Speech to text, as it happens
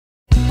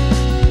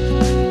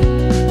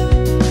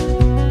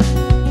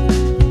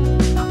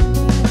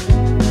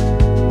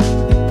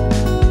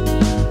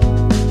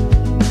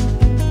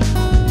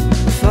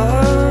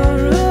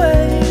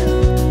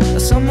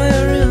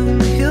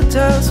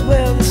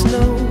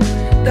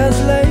does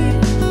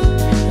late,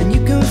 and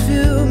you can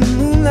feel the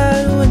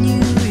moonlight when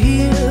you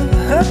hear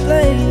her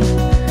play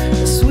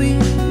a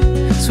sweet,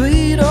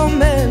 sweet old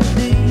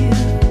melody.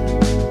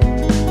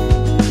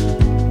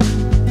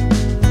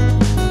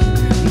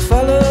 And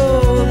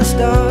follow the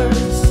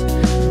stars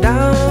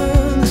down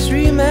the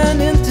stream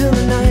and into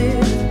the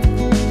night.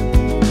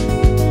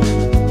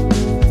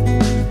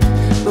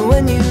 But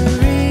when you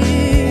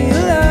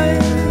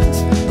realize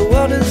the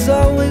world is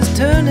always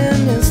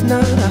turning, it's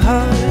not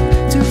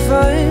hard to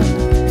find.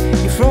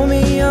 You throw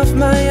me off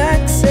my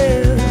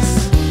axis,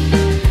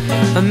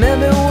 and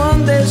maybe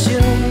one day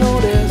she'll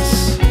notice,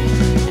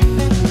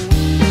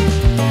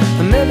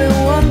 and maybe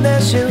one day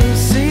she'll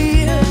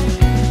see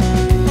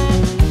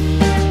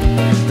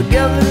the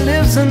girl that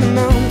lives in the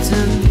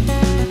mountain,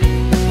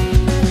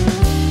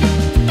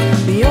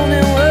 the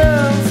only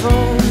world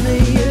for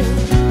me.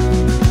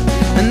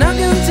 And I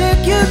can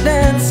take you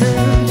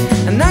dancing,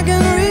 and I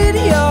can read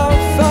your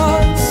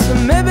thoughts,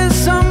 and maybe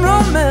some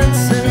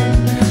romancing.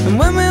 And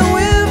when we're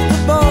with the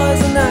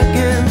boys, and I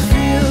can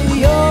feel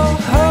your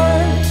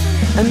heart,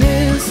 and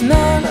it's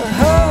not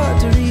hard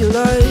to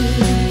realize.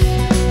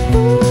 Ooh,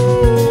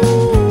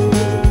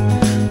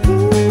 ooh,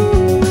 ooh.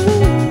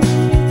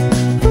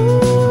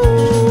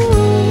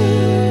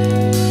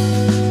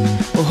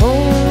 Well,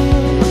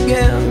 home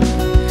again,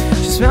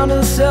 she's found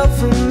herself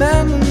a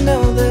man, and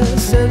now they're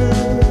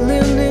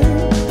settling in,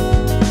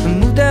 and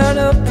moved out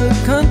of the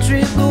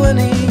country. But when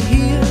he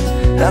hears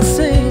her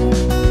sing,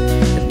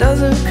 it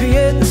doesn't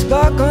create the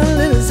sparkle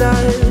in his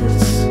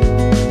eyes.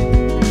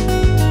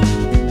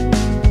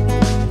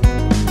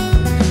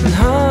 And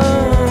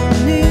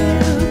honey,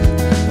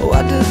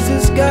 what does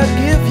this God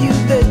give you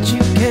that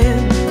you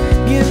can't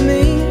give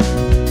me?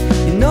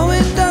 You know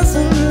it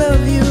doesn't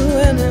love you,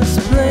 and it's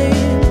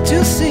plain to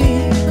see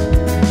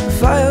the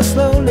fire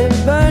slowly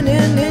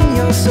burning in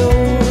your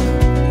soul.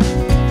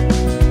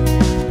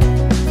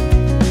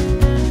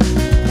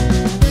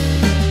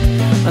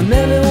 And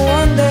maybe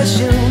one day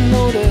she'll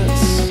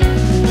notice,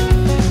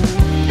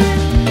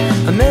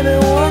 and maybe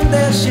one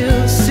day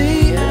she'll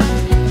see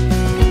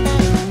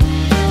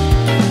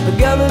the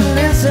girl that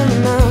lives in the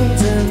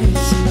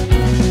mountains,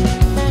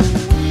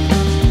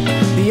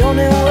 the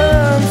only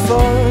one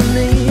for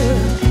me.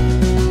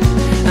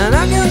 And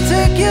I can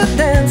take you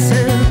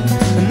dancing,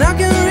 and I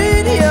can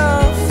read your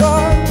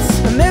thoughts,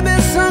 and maybe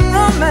some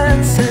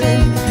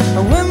romancing.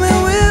 And when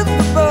we're with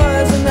the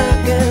boys, and I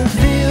can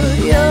feel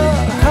your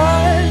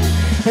heart,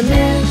 and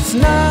it's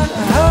not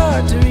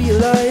hard to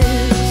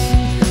realize.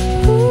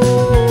 Ooh,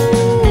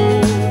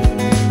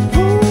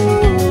 ooh,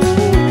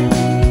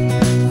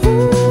 ooh,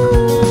 ooh.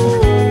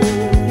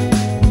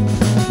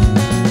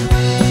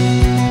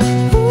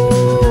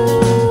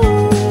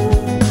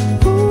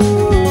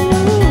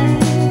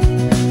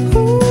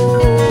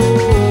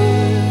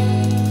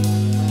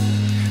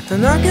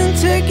 And I can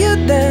take you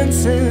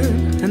dancing,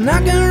 and I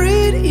can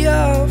read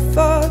your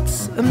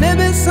thoughts, and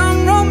maybe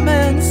some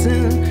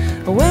romancing.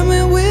 When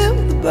we're with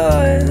the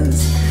boys,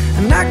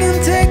 and I can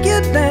take you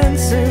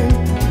dancing,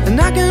 and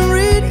I can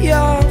read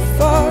your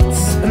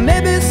thoughts, and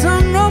maybe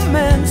some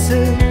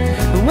romancing.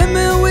 When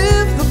we're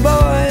with the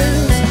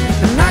boys,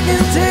 and I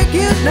can take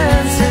you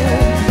dancing.